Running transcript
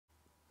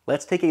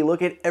Let's take a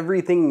look at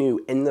everything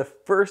new in the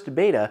first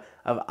beta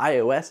of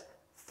iOS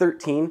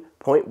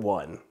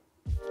 13.1.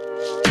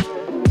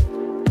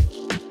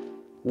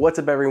 What's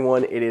up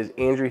everyone, it is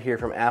Andrew here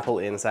from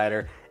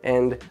AppleInsider,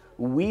 and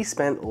we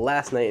spent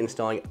last night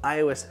installing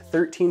iOS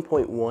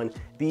 13.1,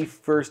 the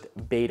first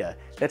beta.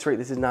 That's right,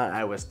 this is not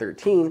iOS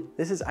 13,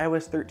 this is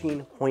iOS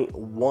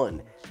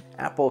 13.1.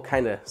 Apple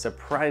kind of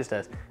surprised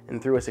us and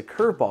threw us a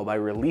curveball by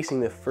releasing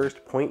the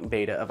first point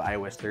beta of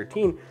iOS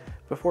 13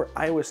 before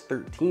iOS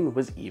 13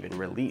 was even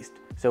released.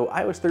 So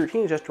iOS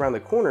 13 is just around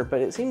the corner,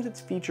 but it seems it's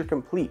feature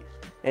complete,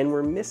 and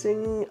we're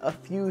missing a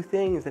few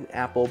things that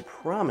Apple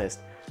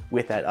promised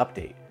with that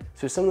update.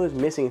 So some of those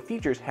missing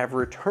features have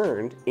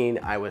returned in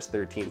iOS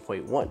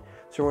 13.1.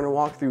 So we're gonna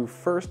walk through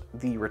first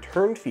the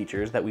returned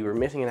features that we were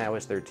missing in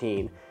iOS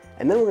 13,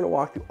 and then we're gonna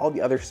walk through all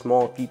the other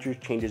small features,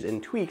 changes,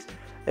 and tweaks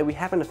that we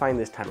happen to find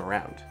this time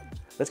around.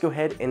 Let's go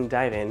ahead and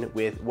dive in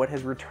with what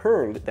has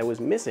returned that was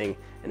missing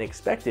and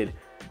expected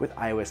with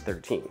iOS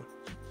 13.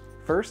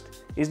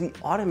 First is the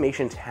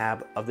automation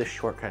tab of the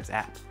Shortcuts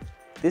app.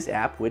 This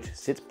app, which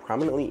sits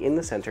prominently in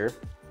the center,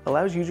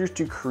 allows users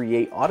to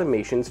create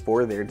automations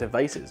for their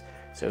devices.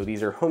 So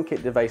these are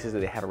HomeKit devices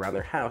that they have around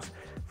their house.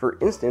 For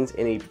instance,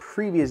 in a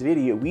previous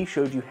video, we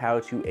showed you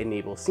how to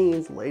enable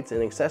scenes, lights,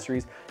 and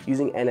accessories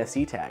using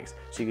NFC tags.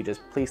 So you could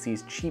just place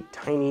these cheap,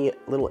 tiny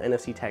little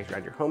NFC tags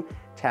around your home,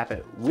 tap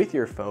it with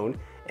your phone,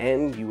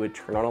 and you would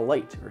turn on a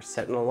light or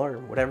set an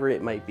alarm, whatever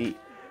it might be.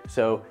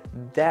 So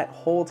that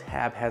whole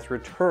tab has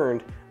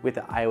returned with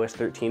the iOS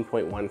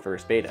 13.1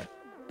 first beta.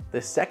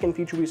 The second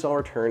feature we saw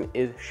return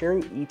is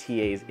sharing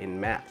ETAs in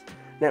Maps.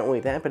 Not only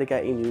that, but it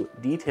got a new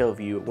detail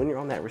view when you're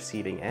on that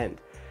receiving end.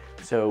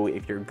 So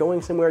if you're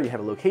going somewhere, you have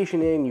a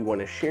location in, you want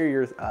to share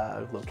your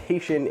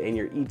location and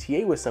your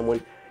ETA with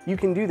someone, you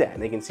can do that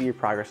and they can see your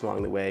progress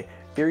along the way.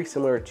 Very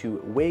similar to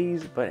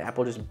Waze, but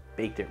Apple just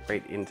baked it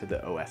right into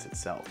the OS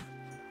itself.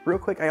 Real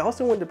quick, I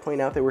also wanted to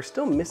point out that we're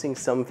still missing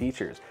some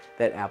features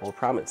that Apple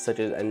promised, such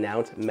as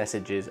announce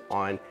messages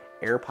on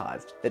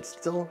AirPods. That's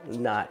still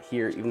not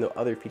here, even though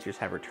other features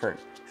have returned.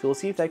 So we'll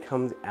see if that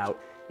comes out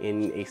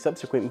in a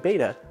subsequent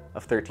beta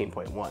of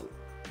 13.1.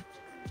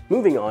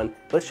 Moving on,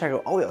 let's check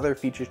out all the other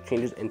features,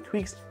 changes, and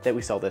tweaks that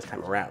we saw this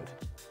time around.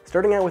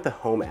 Starting out with the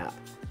Home app,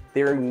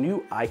 there are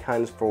new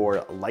icons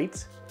for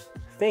lights,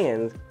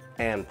 fans,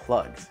 and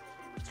plugs.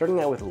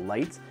 Starting out with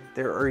lights,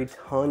 there are a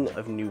ton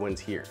of new ones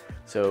here.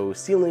 So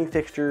ceiling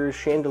fixtures,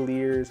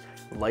 chandeliers,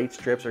 light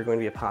strips are going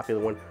to be a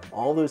popular one.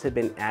 All those have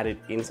been added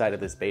inside of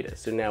this beta.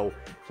 So now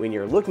when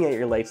you're looking at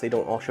your lights, they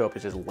don't all show up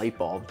as just light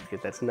bulbs because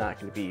that's not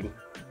going to be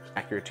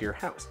accurate to your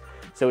house.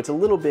 So it's a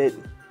little bit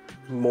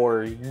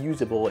more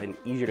usable and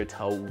easier to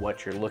tell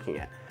what you're looking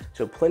at.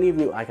 So plenty of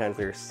new icons.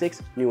 There are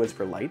 6 new ones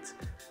for lights.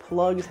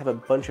 Plugs have a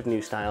bunch of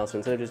new styles. So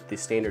instead of just the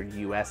standard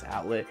US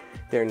outlet,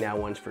 there are now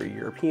ones for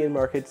European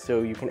markets.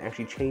 So you can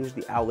actually change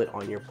the outlet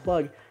on your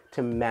plug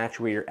to match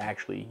where you're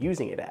actually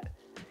using it at.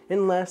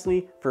 And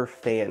lastly, for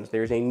fans,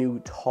 there's a new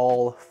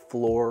tall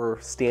floor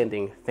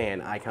standing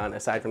fan icon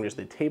aside from just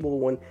the table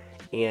one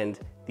and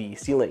the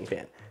ceiling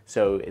fan.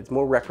 So it's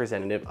more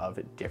representative of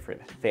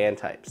different fan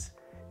types.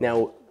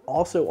 Now,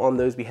 also on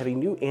those, we have a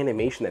new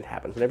animation that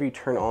happens. Whenever you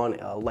turn on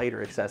a light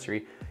or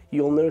accessory,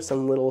 you'll notice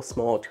some little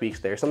small tweaks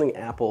there, something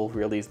Apple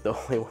really is the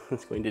only one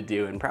that's going to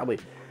do, and probably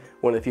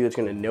one of the few that's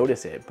going to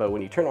notice it. But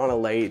when you turn on a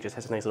light, it just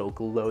has a nice little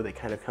glow that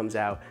kind of comes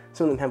out.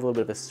 Some of them have a little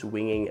bit of a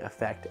swinging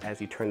effect as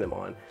you turn them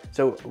on.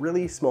 So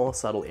really small,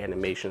 subtle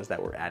animations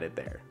that were added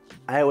there.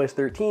 iOS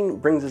 13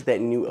 brings us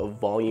that new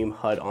volume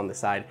HUD on the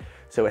side,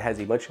 so it has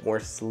a much more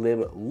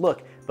slim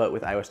look, but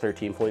with iOS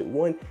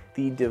 13.1,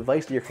 the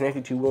device that you're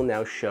connected to will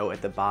now show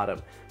at the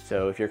bottom.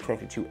 So if you're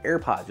connected to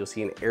AirPods, you'll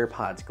see an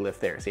AirPods glyph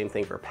there. Same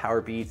thing for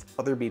Power Beats,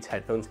 other Beats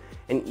headphones,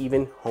 and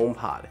even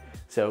HomePod.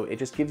 So it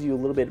just gives you a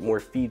little bit more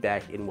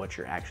feedback in what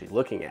you're actually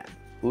looking at.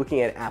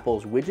 Looking at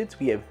Apple's widgets,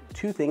 we have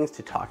 2 things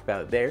to talk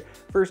about there.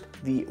 First,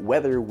 the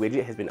weather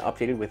widget has been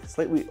updated with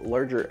slightly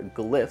larger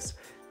glyphs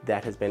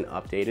that has been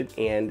updated,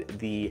 and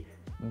the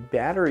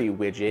battery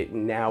widget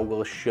now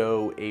will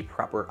show a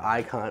proper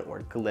icon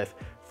or glyph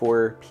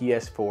for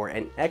PS4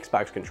 and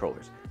Xbox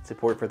controllers.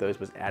 Support for those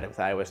was added with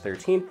iOS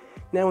 13.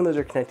 Now when those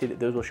are connected,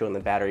 those will show in the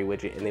battery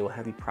widget and they will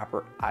have the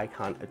proper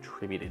icon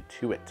attributed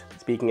to it.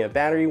 Speaking of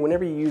battery,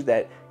 whenever you use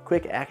that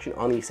quick action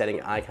on the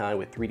setting icon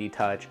with 3D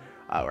touch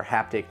or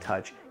haptic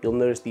touch, you'll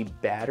notice the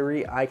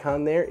battery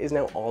icon there is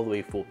now all the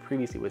way full.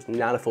 Previously it was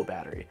not a full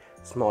battery.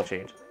 Small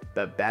change.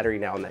 The battery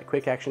now on that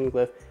quick action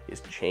glyph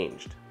is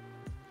changed.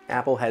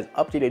 Apple has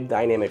updated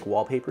dynamic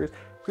wallpapers.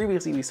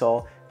 Previously we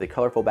saw the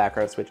colorful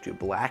backgrounds switch to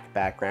black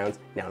backgrounds.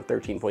 Now in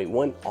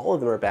 13.1, all of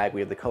them are back. We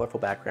have the colorful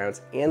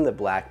backgrounds and the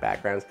black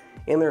backgrounds,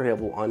 and they're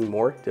available on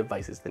more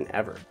devices than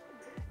ever.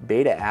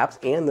 Beta apps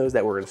and those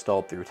that were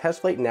installed through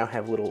test flight now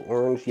have little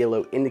orange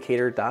yellow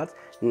indicator dots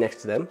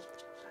next to them.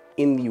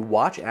 In the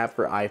Watch app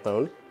for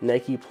iPhone,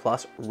 Nike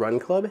Plus Run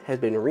Club has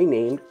been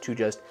renamed to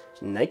just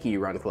Nike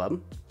Run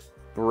Club.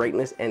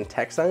 Brightness and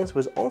text size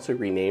was also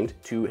renamed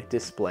to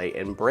Display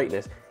and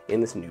Brightness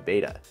in this new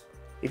beta.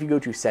 If you go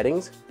to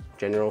Settings,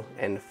 General,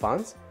 and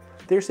Fonts,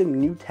 there's some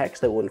new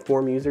text that will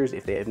inform users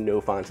if they have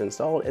no fonts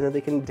installed and that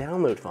they can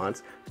download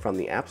fonts from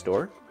the App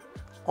Store.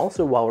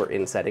 Also, while we're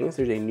in settings,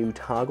 there's a new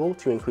toggle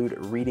to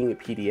include reading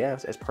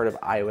PDFs as part of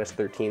iOS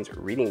 13's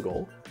reading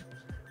goal.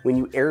 When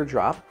you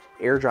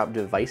airdrop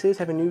devices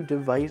have a new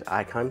device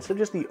icon instead of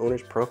just the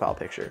owner's profile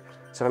picture.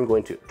 So if I'm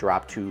going to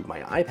drop to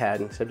my iPad,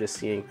 instead of just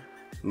seeing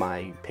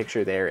my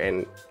picture there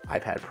and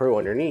iPad Pro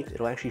underneath,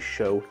 it'll actually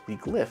show the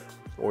glyph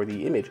or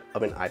the image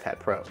of an iPad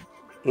Pro.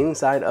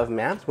 Inside of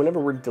Maps, whenever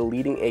we're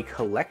deleting a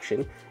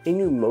collection, a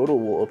new modal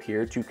will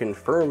appear to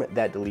confirm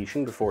that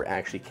deletion before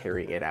actually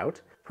carrying it out.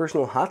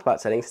 Personal hotspot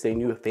settings is a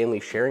new family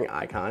sharing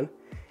icon.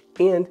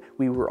 And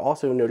we were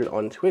also noted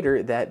on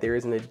Twitter that there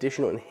is an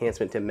additional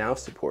enhancement to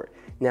mouse support.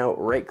 Now,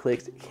 right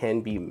clicks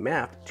can be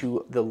mapped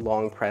to the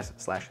long press /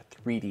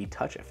 3D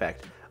touch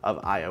effect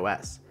of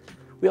iOS.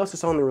 We also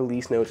saw in the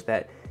release notes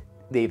that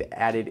they've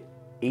added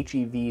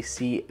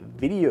HEVC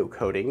video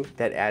coding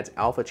that adds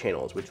alpha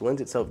channels, which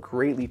lends itself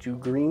greatly to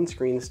green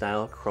screen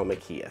style chroma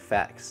key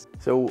effects.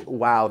 So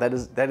wow, that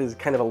is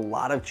kind of a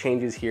lot of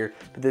changes here,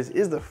 but this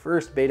is the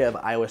first beta of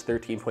iOS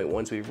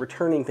 13.1, so we have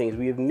returning things,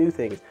 we have new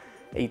things,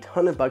 a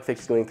ton of bug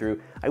fixes going through.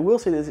 I will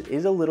say this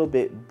is a little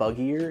bit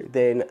buggier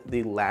than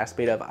the last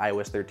beta of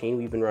iOS 13.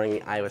 We've been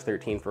running iOS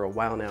 13 for a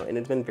while now, and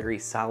it's been very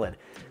solid.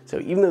 So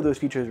even though those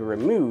features were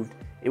removed,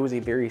 it was a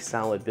very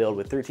solid build.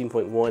 With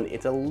 13.1,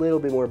 it's a little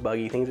bit more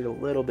buggy, things are a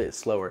little bit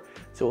slower.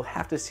 So we'll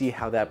have to see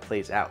how that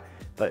plays out.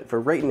 But for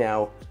right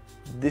now,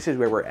 this is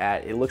where we're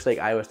at. It looks like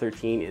iOS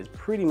 13 is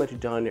pretty much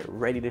done,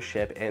 ready to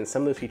ship, and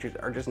some of those features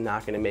are just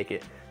not going to make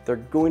it. They're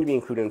going to be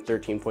included in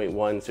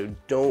 13.1, so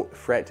don't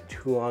fret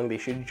too long. They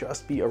should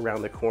just be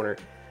around the corner.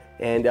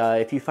 And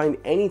if you find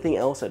anything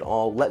else at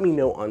all, let me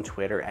know on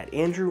Twitter at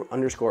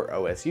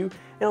Andrew_OSU, and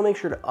I'll make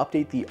sure to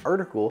update the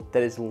article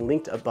that is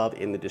linked above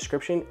in the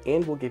description,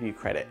 and we'll give you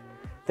credit.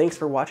 Thanks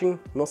for watching,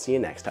 and we'll see you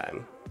next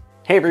time.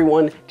 Hey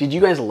everyone, did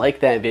you guys like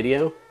that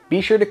video? Be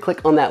sure to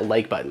click on that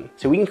like button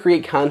so we can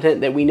create content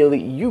that we know that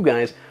you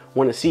guys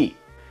want to see.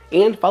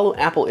 And follow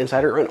Apple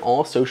Insider on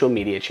all social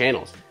media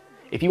channels.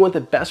 If you want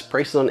the best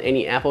prices on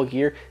any Apple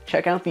gear,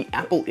 check out the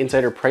Apple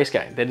Insider price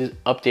guide that is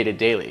updated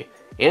daily.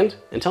 And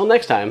until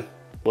next time,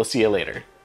 we'll see you later.